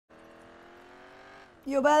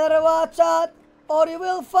You better watch out or you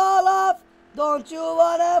will fall off. Don't you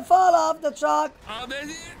wanna fall off the truck? Oh, there's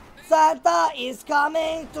it. Santa is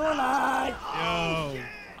coming tonight. Yo.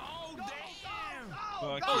 Oh,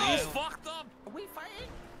 damn. Oh, he's fucked up. Are we fighting?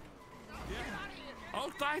 Yeah.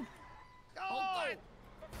 Hold tight. Hold tight.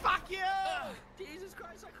 Fuck you! Jesus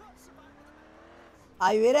Christ, I can't survive.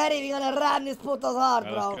 Are you ready? We're gonna ram this puto's hard,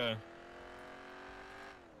 bro. Let's go.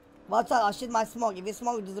 Watch out, I'll shoot my smoke. If you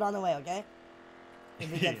smoke, just run away, okay?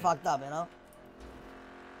 If you get fucked up, you know?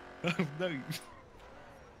 No.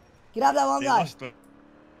 Grab that one guy. The...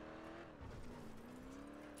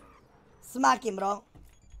 Smack him, bro.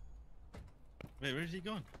 Wait, where's he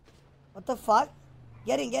going? What the fuck?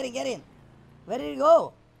 Get in, get in, get in. Where did he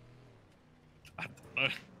go? I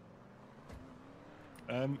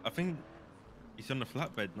don't know. I think he's on the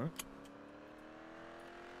flatbed, no?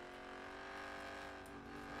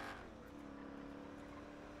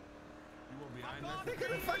 Oh, they're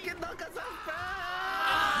gonna fucking knock us off, bro!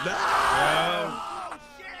 No! Oh,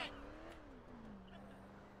 shit!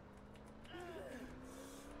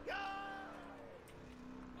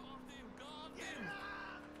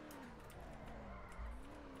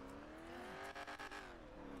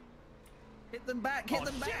 Hit them back, hit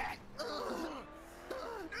them back!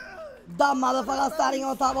 Dumb motherfucker standing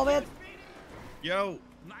on top of it. Yo!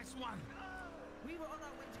 Nice one! We were on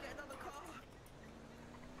our way to get another car!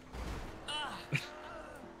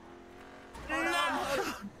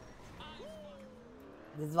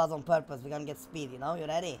 This was on purpose. We're gonna get Speedy, you know? You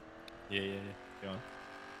ready? Yeah. Go on.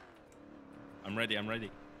 I'm ready, I'm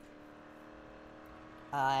ready.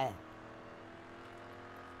 Alright.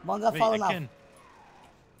 Monga falling off.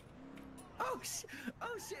 Oh shit!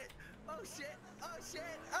 Oh shit! Oh shit! Oh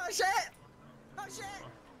shit! Oh shit! Oh shit!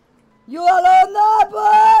 You alone now,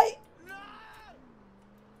 boy! No!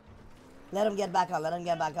 Let him get back on, let him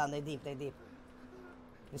get back on. They deep, they deep.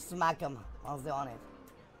 You smack them once they're on it.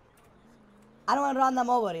 I don't want to run them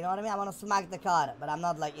over, you know what I mean? I want to smack the car, but I'm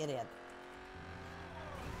not like idiot.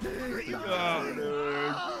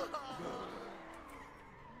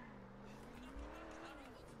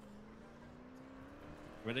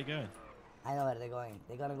 Where they going? I know where they're going.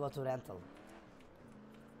 They're gonna go to rental.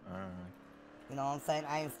 Alright. You know what I'm saying?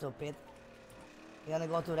 I ain't stupid. You're gonna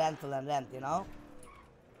go to rental and rent, you know?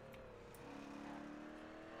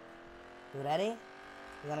 You ready?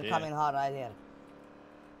 You're gonna come in hard right here.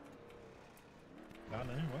 I don't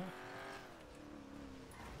know, what?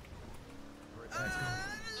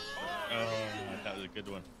 Oh, that was a good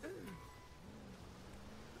one.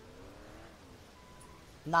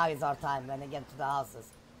 Now is our time when they get to the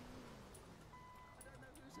houses.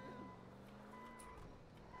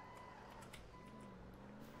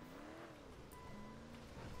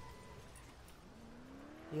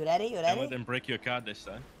 You ready? You ready? Don't let them break your car this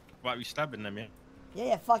time. Why are we stabbing them, yeah?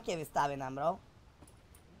 Yeah, fuck yeah, we're stabbing them, bro.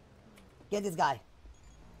 Get this guy.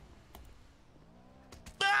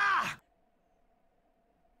 Ah!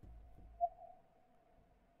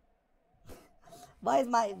 Why is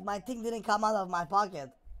my thing didn't come out of my pocket?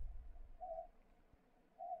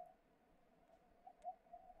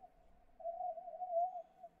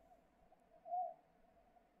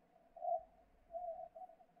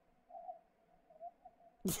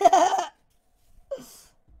 How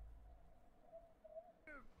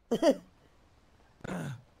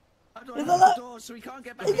do I lock the door so we can't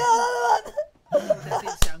get back in? That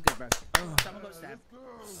didn't sound good, bro. Someone got stabbed.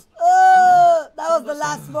 That was the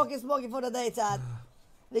last smoky for the day, Chad.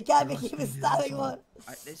 We can't be keeping stabbing one.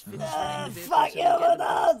 Right, let's finish running the vehicle. Fuck you with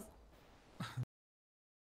us!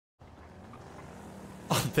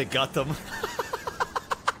 Oh, they got them.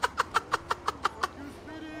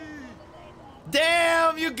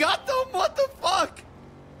 Damn, you got them? What the fuck?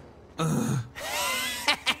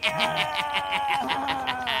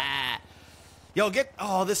 Yo, get...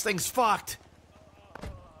 Oh, this thing's fucked.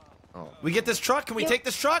 Oh. We get this truck? Can we take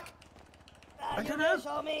this truck? I don't know.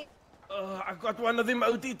 Show me. I got one of them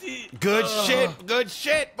OTT. Good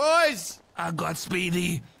shit, boys. I got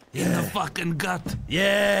Speedy in the fucking gut.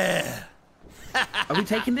 Yeah. Are we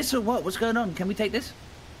taking this or what? What's going on? Can we take this?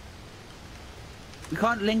 We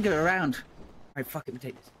can't linger around. Alright, fuck it, we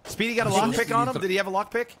take this. Speedy got a lockpick on him? Did he have a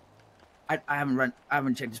lockpick? I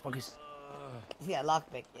haven't checked his pockets. Yeah,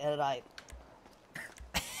 lockpick. Yeah, right.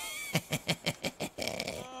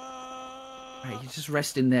 Alright, you just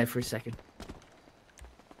rest in there for a second.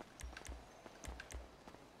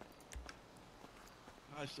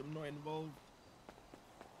 I'm not involved.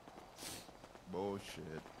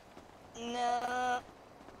 Bullshit. No.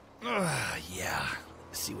 Yeah.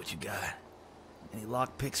 Let's see what you got. Any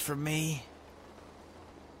lockpicks for me?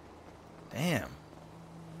 Damn.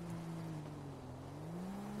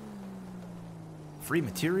 Free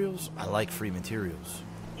materials? I like free materials.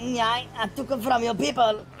 Yeah, I took them from your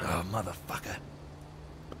people. Oh, motherfucker.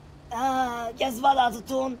 Guess what,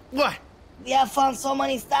 Autotune? What? We have found so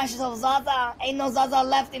many stashes of Zaza. Ain't no Zaza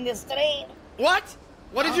left in the stream. What?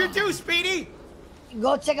 What did you do, Speedy?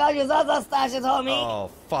 Go check out your Zaza stashes, homie. Oh,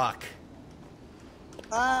 fuck.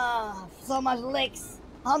 So much licks.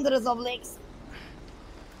 Hundreds of licks.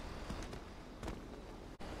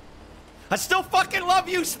 I still fucking love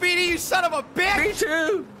you, Speedy, you son of a bitch! Me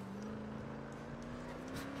too!